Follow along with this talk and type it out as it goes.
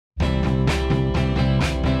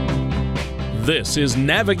This is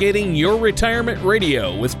Navigating Your Retirement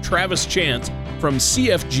Radio with Travis Chance from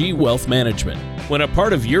CFG Wealth Management. When a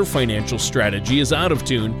part of your financial strategy is out of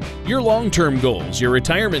tune, your long-term goals, your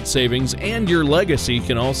retirement savings, and your legacy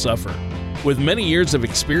can all suffer. With many years of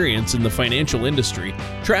experience in the financial industry,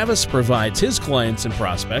 Travis provides his clients and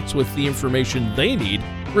prospects with the information they need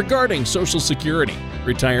regarding Social Security,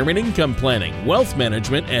 retirement income planning, wealth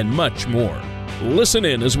management, and much more. Listen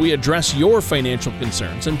in as we address your financial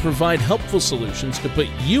concerns and provide helpful solutions to put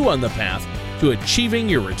you on the path to achieving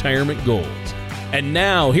your retirement goals. And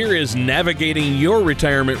now, here is Navigating Your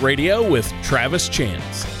Retirement Radio with Travis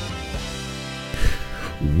Chance.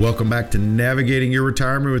 Welcome back to Navigating Your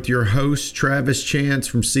Retirement with your host, Travis Chance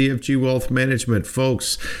from CFG Wealth Management.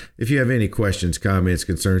 Folks, if you have any questions, comments,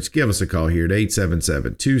 concerns, give us a call here at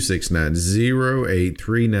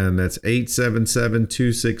 877-269-0839. That's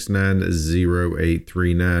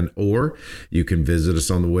 877-269-0839. Or you can visit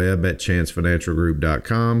us on the web at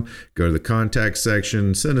chancefinancialgroup.com. Go to the contact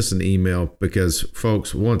section, send us an email because,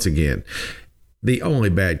 folks, once again, the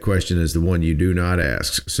only bad question is the one you do not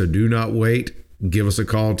ask. So do not wait. Give us a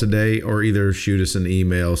call today or either shoot us an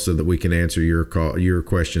email so that we can answer your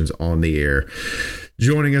questions on the air.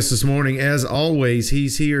 Joining us this morning, as always,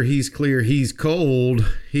 he's here, he's clear, he's cold.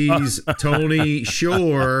 He's Tony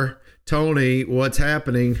Shore. Tony, what's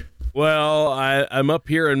happening? Well, I'm up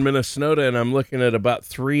here in Minnesota and I'm looking at about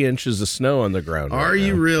 3 inches of snow on the ground. Are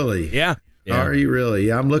you really? Yeah. Are you really?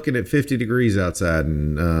 Yeah, I'm looking at 50 degrees outside,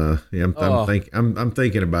 and I'm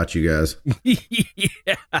thinking about you guys.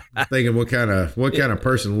 Yeah. I'm thinking what kind of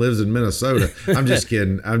person lives in Minnesota. I'm just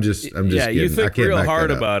kidding. I'm just kidding. You think real hard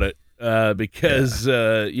about it because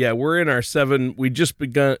we're in our we've just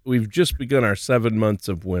begun our 7 months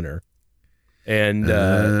of winter, and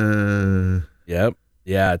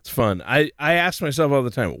it's fun. I ask myself all the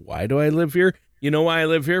time, why do I live here? You know why I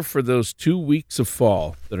live here? For those 2 weeks of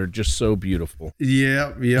fall that are just so beautiful.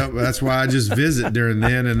 Yeah. That's why I just visit during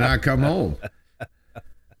then and I come home.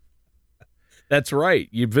 That's right.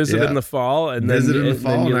 You visit in the fall and I go leave.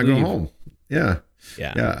 home. Yeah.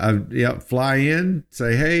 Fly in,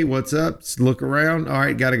 say, hey, what's up? Look around. All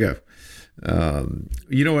right, gotta go.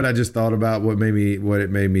 You know what I just thought about? What it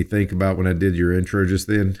made me think about when I did your intro just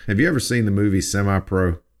then? Have you ever seen the movie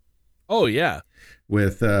Semi-Pro? Oh yeah.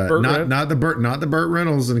 With not the Burt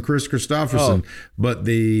Reynolds and Chris Christopherson, but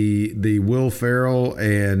the Will Ferrell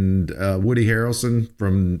and Woody Harrelson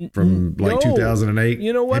from 2008.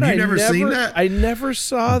 You know what? Have you never seen that? I never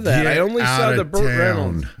saw that. I only saw the Burt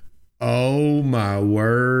Reynolds. Oh my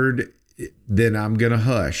word! Then I'm gonna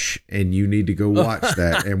hush, and you need to go watch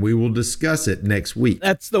that, and we will discuss it next week.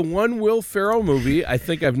 That's the one Will Ferrell movie I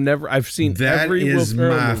think I've seen every Will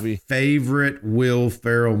Ferrell movie. That is my favorite Will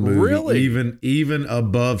Ferrell movie. Really? Even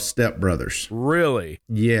above Step Brothers. Really?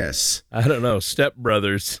 Yes. I don't know. Step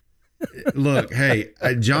Brothers. Look, hey,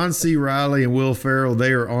 John C. Reilly and Will Ferrell,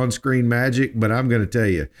 they are on-screen magic, but I'm going to tell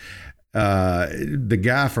you, the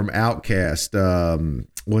guy from Outkast,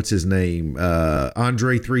 what's his name?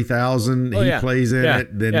 Andre 3000. He plays in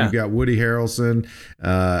it. Then you've got Woody Harrelson.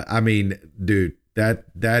 I mean, dude,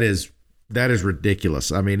 that is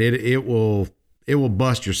ridiculous. I mean, it will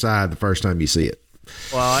bust your side the first time you see it.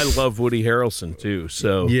 Well, I love Woody Harrelson too.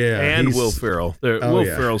 So and Will Ferrell. Will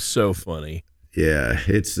Ferrell's so funny. Yeah,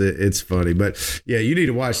 it's funny, but yeah, you need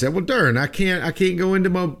to watch that. Well, darn, I can't go into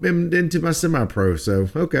my semi-pro. So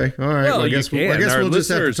okay, all right. Well, I guess we'll just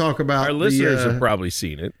have to talk about our listeners have probably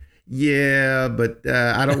seen it. Yeah, but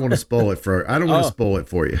I don't want to spoil it for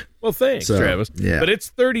you. Well, thanks, Travis. Yeah. But it's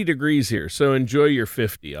 30 degrees here, so enjoy your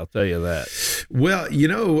 50. I'll tell you that. Well, you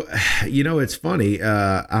know, it's funny.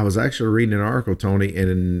 I was actually reading an article, Tony,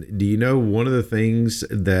 and do you know one of the things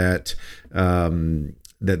that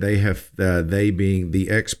that they have, they being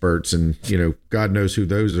the experts, and God knows who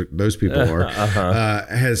those people are,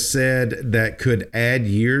 has said that could add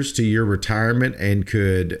years to your retirement and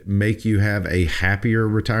could make you have a happier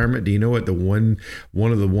retirement. Do you know what one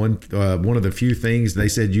of the few things they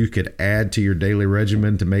said you could add to your daily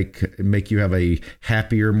regimen to make you have a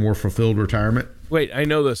happier, more fulfilled retirement? Wait, I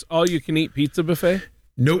know this. All you can eat pizza buffet?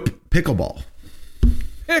 Nope, pickleball.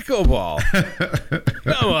 Pickleball.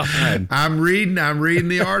 Come on. I'm reading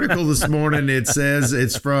the article this morning. It says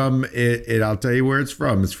it's from it. I'll tell you where it's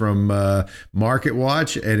from. It's from Market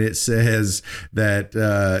Watch, and it says that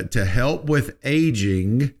to help with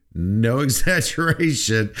aging, no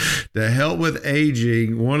exaggeration, to help with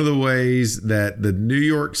aging, one of the ways that the New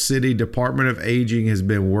York City Department of Aging has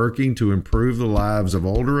been working to improve the lives of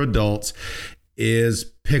older adults is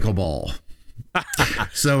pickleball.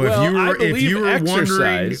 So if you were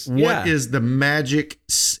wondering what is the magic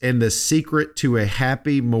and the secret to a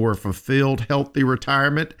happy, more fulfilled, healthy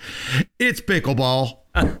retirement, it's pickleball.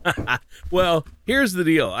 Well, here's the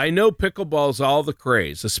deal. I know pickleball's all the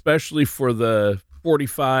craze, especially for the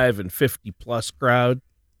 45 and 50 plus crowd,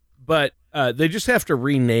 but they just have to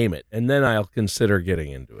rename it, and then I'll consider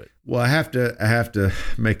getting into it. Well, I have to actually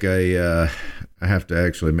make a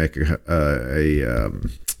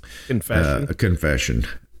confession. A confession.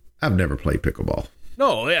 I've never played pickleball.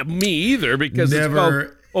 No, me either, because it's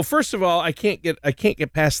called, well, first of all, I can't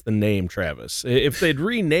get past the name, Travis. If they'd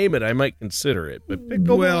rename it, I might consider it. But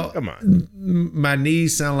pickleball, well, come on. My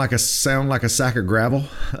knees sound like a sack of gravel.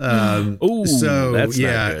 Ooh, so that's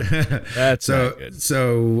not good. That's not good.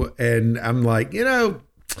 So, and I'm like,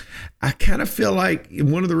 I kind of feel like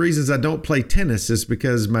one of the reasons I don't play tennis is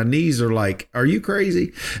because my knees are like, are you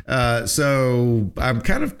crazy? So I'm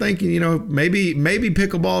kind of thinking, maybe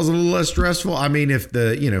pickleball is a little less stressful. I mean, if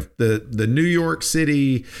the New York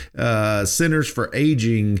City Centers for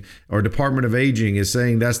Aging or Department of Aging is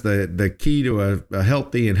saying that's the key to a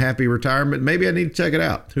healthy and happy retirement, maybe I need to check it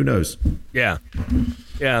out. Who knows? Yeah,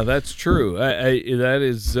 that's true. That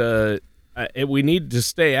is. We need to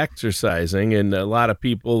stay exercising, and a lot of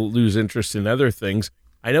people lose interest in other things.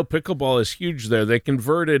 I know pickleball is huge there.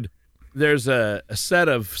 There's a set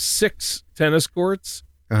of 6 tennis courts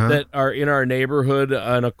that are in our neighborhood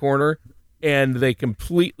on a corner, and they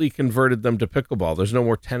completely converted them to pickleball. There's no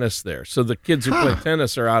more tennis there. So the kids who play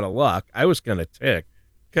tennis are out of luck. I was kind of ticked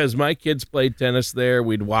because my kids played tennis there.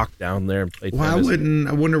 We'd walk down there and play tennis.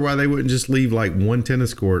 I wonder why they wouldn't just leave like one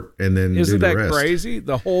tennis court and then Isn't do the that rest. Crazy?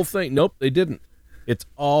 The whole thing. Nope, they didn't. It's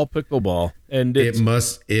all pickleball, and it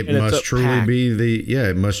must truly be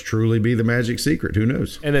the magic secret. Who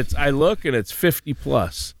knows? And I look and it's 50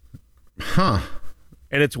 plus. And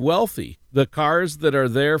it's wealthy. The cars that are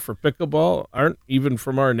there for pickleball aren't even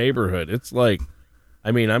from our neighborhood. It's like,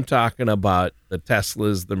 I'm talking about the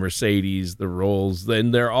Teslas, the Mercedes, the Rolls,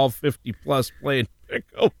 and they're all 50 plus playing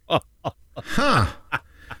pickleball.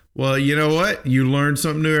 Well, you know what? You learn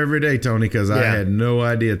something new every day, Tony, because I had no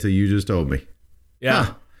idea till you just told me.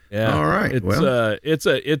 Yeah. Yeah. All right. It's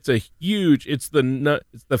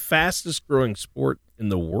the fastest growing sport in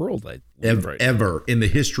the world, I believe, ever in the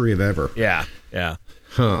history of ever. Yeah. Yeah.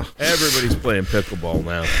 Everybody's playing pickleball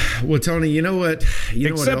now. Well, Tony, you know what?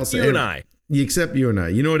 Except you and I. Except you and I.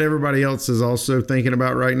 You know what everybody else is also thinking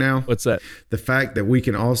about right now? What's that? The fact that we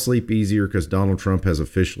can all sleep easier because Donald Trump has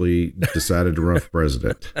officially decided to run for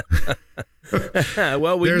president.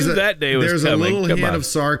 Well, we knew that day was coming. There's a little hint of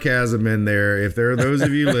sarcasm in there. If there are those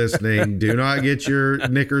of you listening, do not get your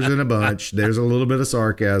knickers in a bunch. There's a little bit of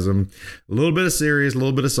sarcasm, a little bit of serious, a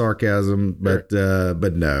little bit of sarcasm, but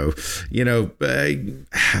no.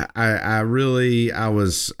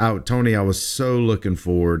 Tony, I was so looking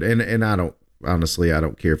forward, and I don't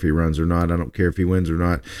care if he runs or not. I don't care if he wins or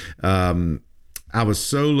not. I was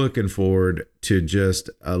so looking forward to just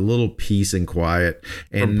a little peace and quiet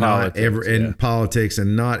and politics,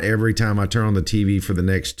 and not every time I turn on the TV for the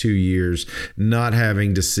next 2 years, not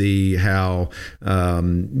having to see how,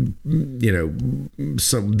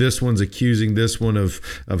 this one's accusing this one of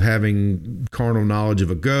having carnal knowledge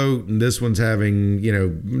of a goat, and this one's having,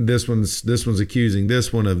 this one's accusing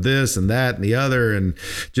this one of this and that and the other, and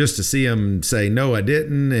just to see them say, no, I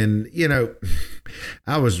didn't. And,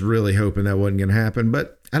 I was really hoping that wasn't going to happen,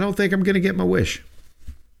 but I don't think I'm going to get my wish.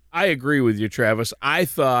 I agree with you, Travis. I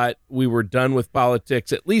thought we were done with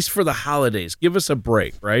politics, at least for the holidays. Give us a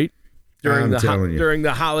break, right? During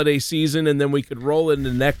the holiday season, and then we could roll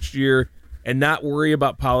into next year and not worry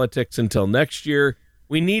about politics until next year.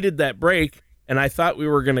 We needed that break, and I thought we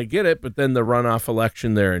were going to get it, but then the runoff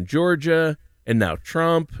election there in Georgia, and now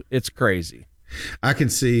Trump. It's crazy. I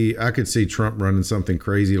could see Trump running something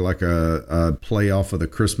crazy like a play off of The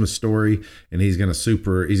Christmas Story, and he's gonna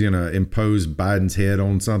impose Biden's head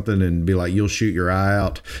on something and be like, "You'll shoot your eye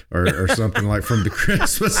out," or something like from The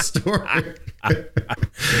Christmas Story.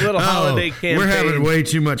 Little holiday campaign. We're having way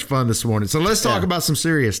too much fun this morning. So let's talk about some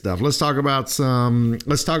serious stuff. Let's talk about some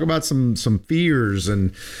fears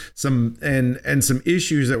and some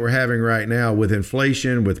issues that we're having right now with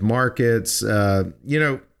inflation, with markets.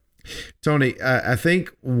 Tony, I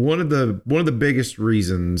think one of the biggest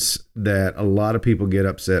reasons that a lot of people get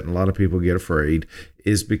upset and a lot of people get afraid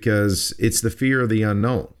is because it's the fear of the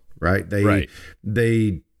unknown, right?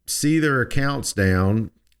 They see their accounts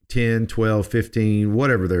down 10, 12, 15,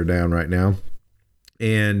 whatever they're down right now.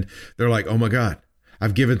 And they're like, oh my God,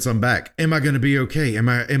 I've given some back. Am I going to be okay? Am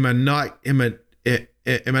I not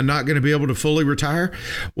going to be able to fully retire?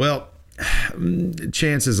 Well,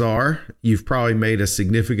 chances are you've probably made a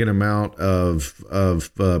significant amount of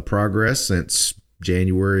progress since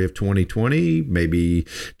January of 2020, maybe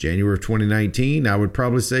January of 2019. I would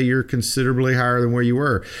probably say you're considerably higher than where you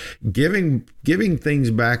were. Giving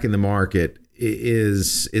things back in the market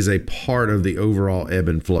is a part of the overall ebb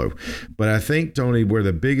and flow. But I think, Tony, where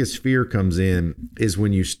the biggest fear comes in is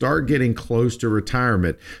when you start getting close to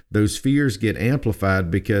retirement, those fears get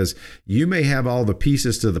amplified because you may have all the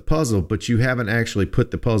pieces to the puzzle, but you haven't actually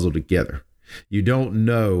put the puzzle together. You don't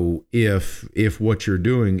know if what you're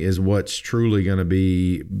doing is what's truly going to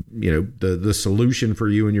be, the solution for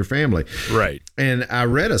you and your family. Right. And I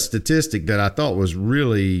read a statistic that I thought was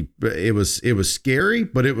really, it was scary,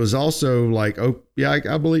 but it was also like, oh yeah,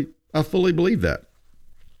 I fully believe that.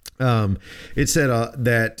 It said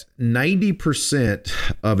that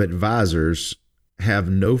 90% of advisors have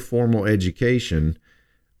no formal education,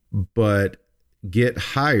 but get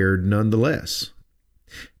hired nonetheless.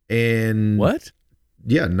 And what?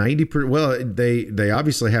 Yeah, 90%. Well, they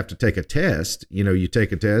obviously have to take a test. You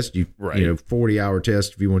take a test, 40-hour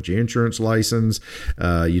test if you want your insurance license.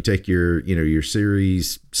 You take your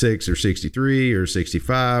Series 6 or 63 or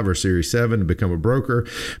 65 or Series 7 to become a broker.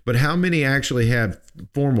 But how many actually have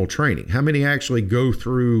formal training? How many actually go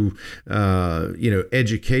through,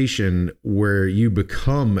 education where you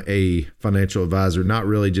become a financial advisor, not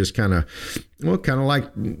really just kind of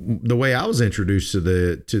like the way I was introduced to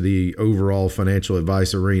the overall financial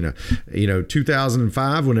advice arena.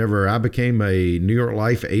 2005, whenever I became a New York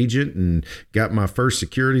Life agent and got my first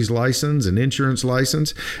securities license and insurance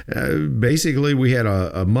license, basically we had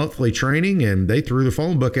a monthly training and they threw the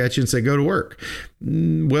phone book at you and said, go to work.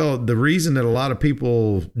 Well, the reason that a lot of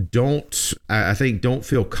people don't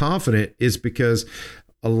feel confident is because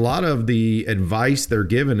a lot of the advice they're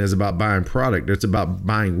given is about buying product. It's about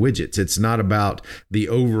buying widgets. It's not about the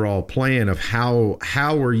overall plan of how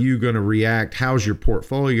are you going to react? How's your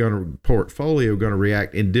portfolio going to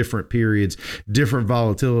react in different periods, different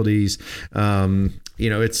volatilities?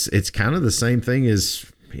 It's kind of the same thing as,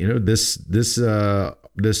 this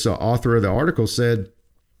author of the article said.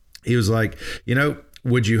 He was like,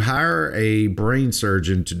 would you hire a brain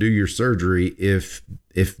surgeon to do your surgery if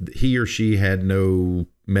he or she had no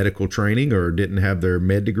medical training or didn't have their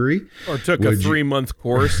med degree? Or took a 3-month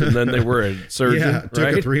course and then they were a surgeon? Yeah,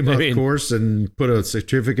 took a 3-month course and put a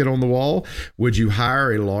certificate on the wall. Would you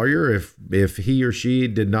hire a lawyer if he or she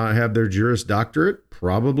did not have their Juris Doctorate?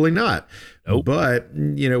 Probably not. Nope. But,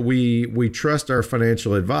 we trust our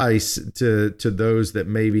financial advice to those that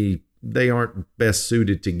maybe they aren't best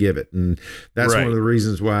suited to give it. And that's right. One of the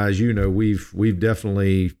reasons why, as you know, we've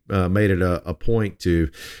definitely made it a point to,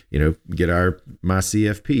 get my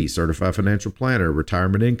CFP, Certified Financial Planner,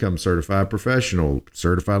 Retirement Income Certified Professional,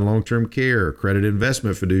 Certified Long-Term Care, Accredited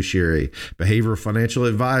Investment Fiduciary, Behavioral Financial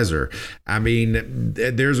Advisor. I mean,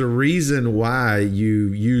 there's a reason why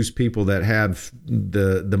you use people that have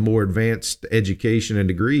the more advanced education and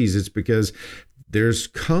degrees. It's because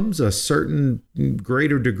comes a certain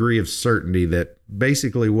greater degree of certainty that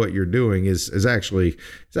basically what you're doing is actually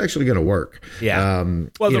going to work. Yeah.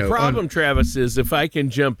 The problem, Travis, is if I can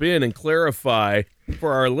jump in and clarify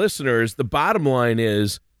for our listeners, the bottom line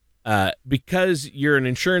is because you're an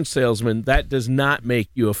insurance salesman, that does not make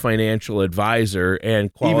you a financial advisor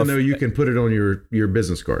and even though you can put it on your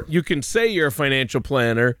business card. You can say you're a financial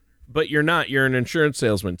planner, but you're not. You're an insurance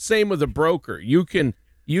salesman. Same with a broker. You can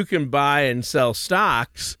buy and sell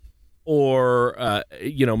stocks or,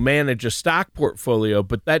 manage a stock portfolio,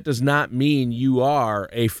 but that does not mean you are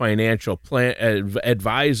a financial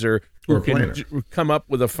advisor who can come up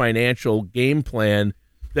with a financial game plan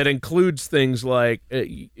that includes things like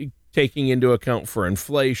taking into account for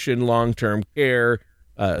inflation, long-term care,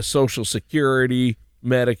 Social Security,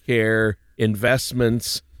 Medicare,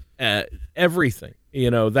 investments, everything.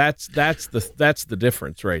 That's the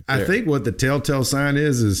difference right there. I think what the telltale sign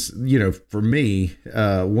is for me,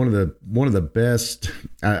 one of the best,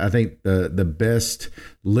 I think the best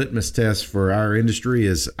litmus test for our industry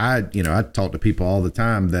is I talk to people all the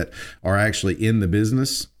time that are actually in the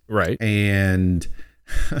business. Right. And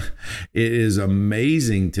it is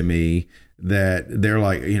amazing to me that they're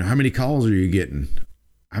like, how many calls are you getting?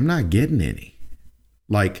 I'm not getting any.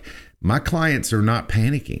 Like, my clients are not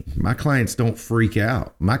panicking. My clients don't freak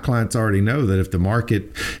out. My clients already know that if the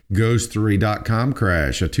market goes through a .com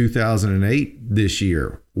crash, a 2008 this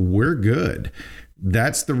year, we're good.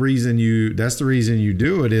 That's the reason you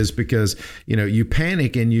do it, is because, you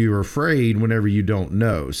panic and you're afraid whenever you don't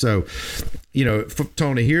know. So,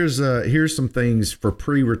 Tony, here's some things for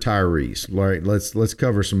pre-retirees. All right, let's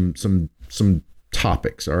cover some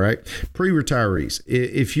topics. All right. Pre-retirees.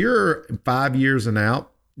 If you're 5 years and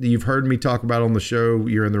out, you've heard me talk about on the show,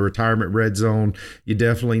 you're in the retirement red zone. You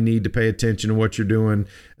definitely need to pay attention to what you're doing.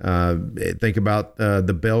 Think about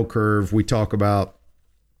the bell curve. We talk about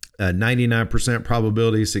 99%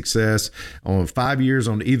 probability of success on 5 years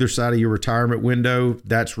on either side of your retirement window.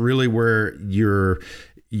 That's really where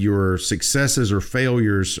your successes or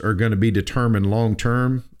failures are going to be determined long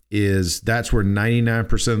term. That's where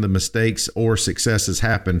 99% of the mistakes or successes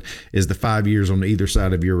happen, is the 5 years on either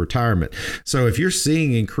side of your retirement. So if you're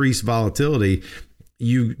seeing increased volatility,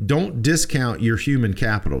 you don't discount your human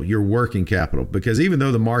capital, your working capital, because even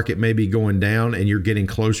though the market may be going down and you're getting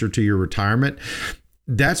closer to your retirement,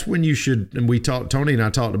 that's when you should, and Tony and I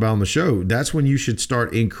talked about on the show, that's when you should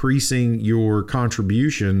start increasing your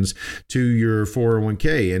contributions to your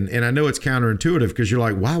 401k. And I know it's counterintuitive, because you're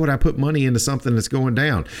like, why would I put money into something that's going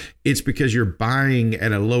down? It's because you're buying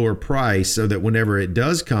at a lower price so that whenever it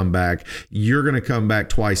does come back, you're going to come back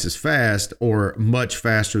twice as fast or much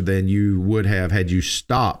faster than you would have had you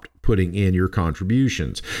stopped putting in your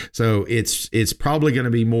contributions. So it's probably going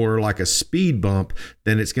to be more like a speed bump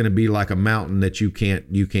than it's going to be like a mountain that you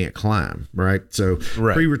can't climb, right? So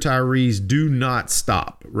pre-retirees, do not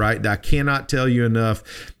stop, right? I cannot tell you enough.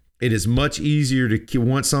 It is much easier to,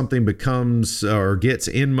 once something becomes or gets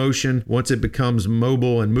in motion, once it becomes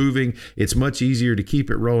mobile and moving, it's much easier to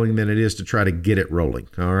keep it rolling than it is to try to get it rolling.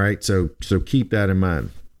 All right. So keep that in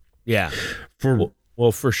mind. Yeah.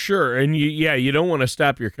 Well, for sure. And you don't want to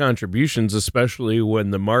stop your contributions, especially when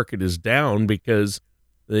the market is down, because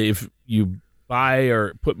if you buy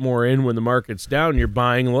or put more in when the market's down, you're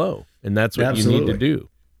buying low, and that's what you need to do.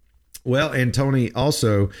 Well, and Tony,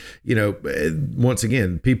 also, once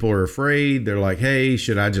again, people are afraid. They're like, hey,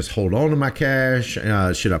 should I just hold on to my cash?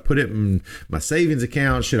 Should I put it in my savings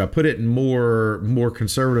account? Should I put it in more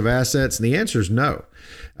conservative assets? And the answer is no.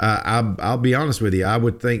 I'll be honest with you. I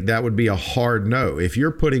would think that would be a hard no. If you're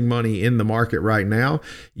putting money in the market right now,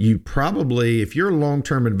 you probably, if you're a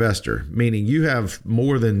long-term investor, meaning you have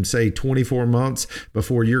more than, say, 24 months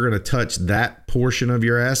before you're going to touch that portion of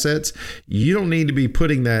your assets, you don't need to be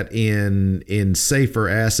putting that in safer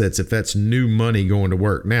assets if that's new money going to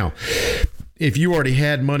work. Now, if you already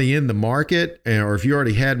had money in the market, or if you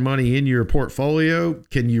already had money in your portfolio,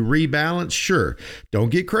 can you rebalance? Sure. Don't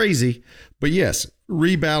get crazy, but yes,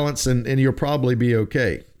 rebalance and you'll probably be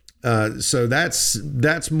okay. So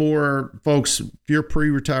that's more, folks, if you're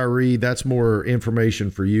pre-retiree, that's more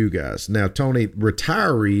information for you guys. Now, Tony,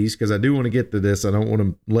 retirees, because I do want to get to this, I don't want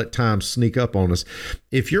to let time sneak up on us.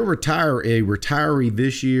 If you're a retiree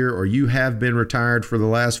this year, or you have been retired for the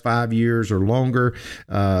last 5 years or longer,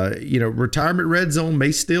 retirement red zone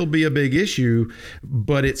may still be a big issue,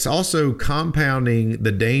 but it's also compounding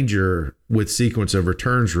the danger with sequence of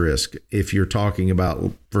returns risk. If you're talking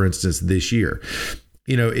about, for instance, this year,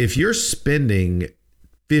 if you're spending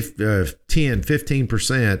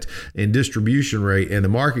 15% in distribution rate and the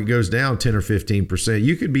market goes down 10 or 15%,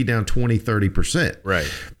 you could be down 20, 30%.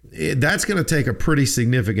 Right. That's going to take a pretty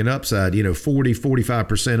significant upside, 40,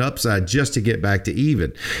 45% upside just to get back to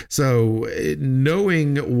even. So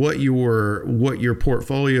knowing what your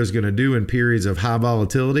portfolio is going to do in periods of high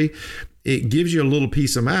volatility, it gives you a little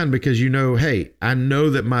peace of mind, because hey, I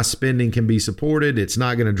know that my spending can be supported. It's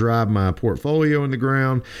not going to drive my portfolio in the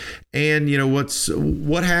ground. And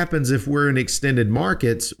what happens if we're in extended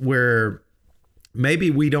markets where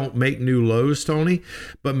maybe we don't make new lows, Tony,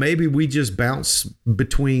 but maybe we just bounce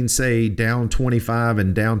between, say, down 25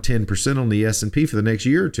 and down 10% on the S&P for the next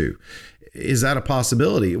year or two? Is that a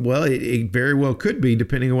possibility? Well, it very well could be,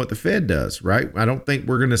 depending on what the Fed does, right? I don't think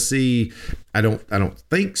we're going to see, I don't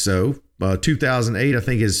think so. 2008, I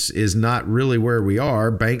think, is not really where we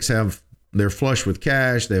are. Banks they're flush with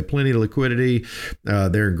cash. They have plenty of liquidity.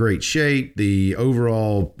 They're in great shape. The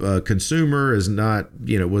overall consumer was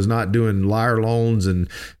not doing liar loans and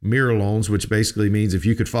mirror loans, which basically means if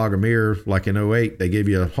you could fog a mirror, like in 08, they gave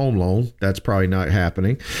you a home loan. That's probably not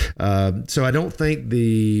happening. So I don't think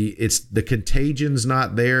the contagion's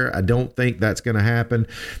not there. I don't think that's going to happen.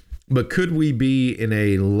 But could we be in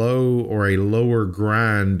a low or a lower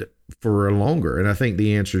grind for longer? And I think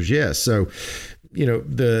the answer is yes. So,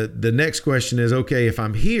 the next question is, okay, if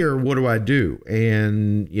I'm here, what do I do?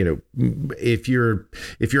 And, if you're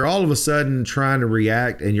all of a sudden trying to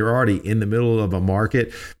react and you're already in the middle of a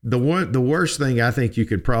market, the worst thing I think you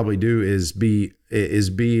could probably do is be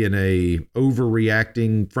in a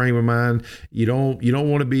overreacting frame of mind. You don't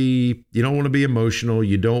want to be emotional.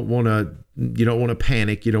 You don't want to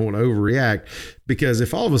panic. You don't want to overreact, because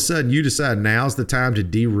if all of a sudden you decide now's the time to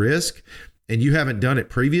de-risk and you haven't done it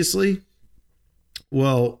previously,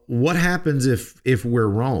 Well, what happens if we're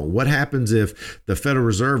wrong? What happens if the Federal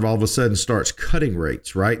Reserve all of a sudden starts cutting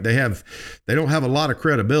rates, right? They don't have a lot of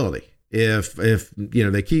credibility. If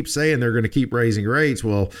they keep saying they're going to keep raising rates,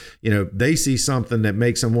 well, they see something that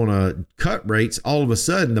makes them want to cut rates. All of a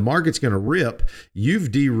sudden, the market's going to rip.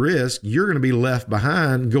 You've de-risked. You're going to be left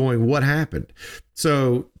behind going, what happened?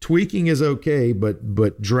 So tweaking is okay,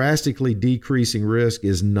 but drastically decreasing risk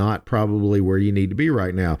is not probably where you need to be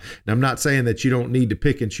right now. And I'm not saying that you don't need to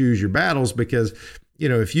pick and choose your battles, because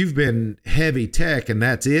if you've been heavy tech and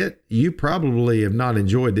that's it, you probably have not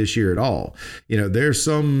enjoyed this year at all. There's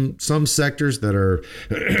some sectors that are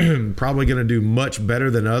probably going to do much better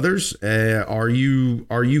than others. Are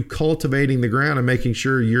you cultivating the ground and making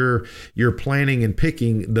sure you're planning and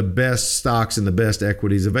picking the best stocks and the best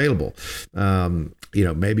equities available?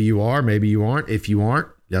 Maybe you are, maybe you aren't. If you aren't,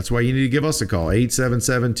 that's why you need to give us a call,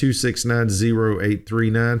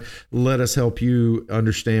 877-269-0839. Let us help you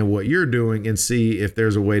understand what you're doing and see if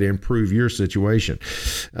there's a way to improve your situation.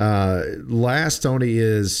 Last, Tony,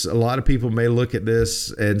 is a lot of people may look at this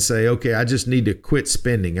and say, okay, I just need to quit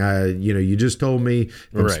spending. You just told me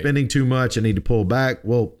I'm spending too much, I need to pull back.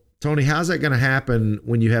 Well, Tony, how's that going to happen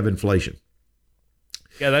when you have inflation?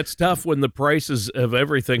 Yeah, that's tough when the prices of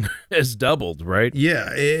everything has doubled, right?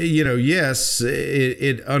 Yeah, yes,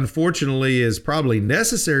 it unfortunately is probably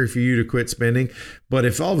necessary for you to quit spending. But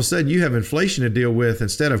if all of a sudden you have inflation to deal with,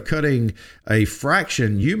 instead of cutting a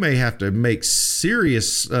fraction, you may have to make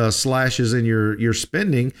serious slashes in your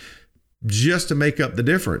spending just to make up the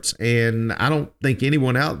difference. And I don't think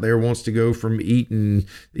anyone out there wants to go from eating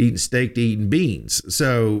steak to eating beans.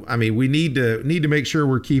 So, we need to make sure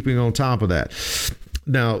we're keeping on top of that.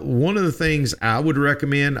 Now, one of the things I would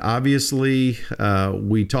recommend, obviously,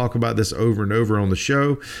 we talk about this over and over on the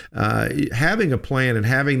show, having a plan and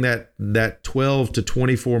having that 12 to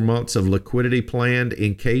 24 months of liquidity planned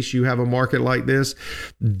in case you have a market like this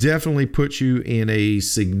definitely puts you in a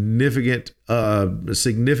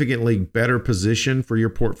significantly better position for your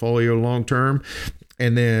portfolio long term.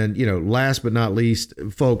 And then, last but not least,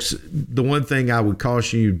 folks, the one thing I would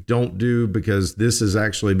caution you don't do, because this is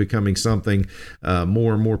actually becoming something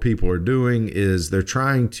more and more people are doing, is they're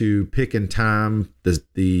trying to pick and time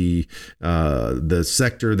the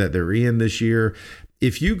sector that they're in this year.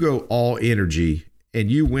 If you go all energy and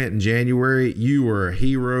you went in January, you were a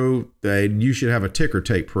hero, and you should have a ticker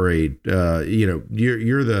tape parade.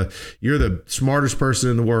 You're the smartest person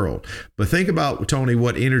in the world. But think about, Tony,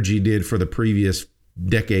 what energy did for the previous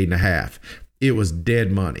decade and a half. It was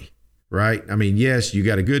dead money, right? Yes, you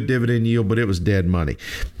got a good dividend yield, but it was dead money.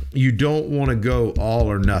 You don't want to go all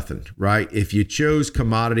or nothing, right? If you chose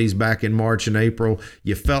commodities back in March and April,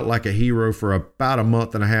 you felt like a hero for about a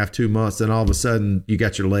month and a half, 2 months, then all of a sudden you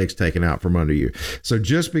got your legs taken out from under you. So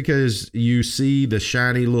just because you see the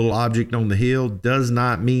shiny little object on the hill does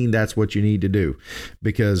not mean that's what you need to do.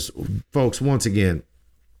 Because, folks, once again,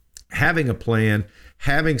 having a plan,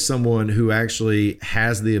 having someone who actually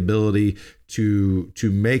has the ability to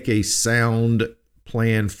make a sound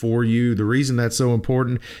plan for you. The reason that's so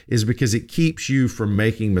important is because it keeps you from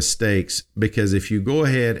making mistakes. Because if you go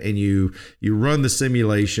ahead and you run the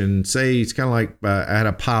simulation, say it's kind of like I had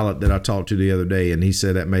a pilot that I talked to the other day, and he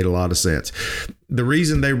said that made a lot of sense. The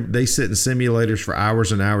reason they sit in simulators for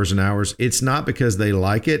hours and hours and hours, it's not because they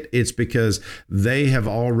like it. It's because they have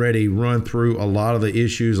already run through a lot of the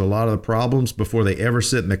issues, a lot of the problems before they ever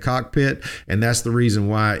sit in the cockpit. And that's the reason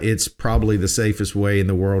why it's probably the safest way in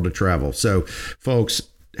the world to travel. So, folks,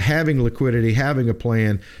 having liquidity, having a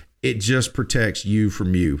plan, it just protects you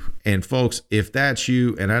from you. And folks, if that's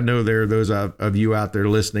you, and I know there are those of you out there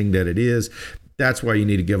listening that it is, that's why you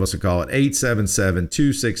need to give us a call at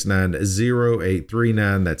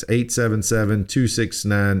 877-269-0839. That's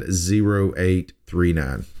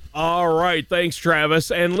 877-269-0839. All right. Thanks, Travis.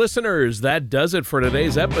 And listeners, that does it for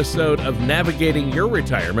today's episode of Navigating Your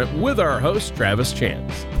Retirement with our host, Travis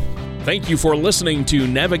Chance. Thank you for listening to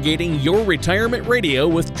Navigating Your Retirement Radio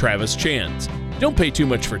with Travis Chance. Don't pay too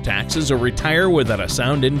much for taxes or retire without a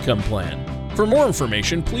sound income plan. For more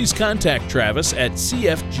information, please contact Travis at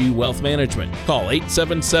CFG Wealth Management. Call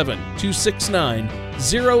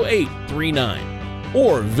 877-269-0839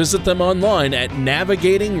 or visit them online at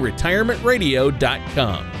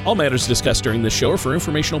navigatingretirementradio.com. All matters discussed during this show are for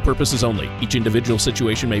informational purposes only. Each individual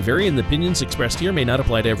situation may vary, and the opinions expressed here may not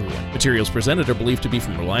apply to everyone. Materials presented are believed to be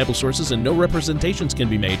from reliable sources, and no representations can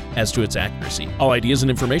be made as to its accuracy. All ideas and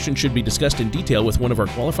information should be discussed in detail with one of our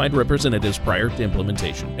qualified representatives prior to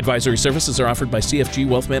implementation. Advisory services are offered by CFG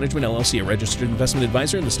Wealth Management, LLC, a registered investment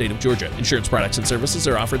advisor in the state of Georgia. Insurance products and services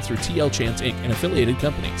are offered through TL Chance Inc., an affiliated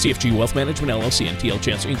company. CFG Wealth Management, LLC, and TL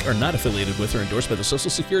Chance Inc. are not affiliated with or endorsed by the Social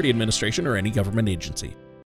Security Administration or any government agency.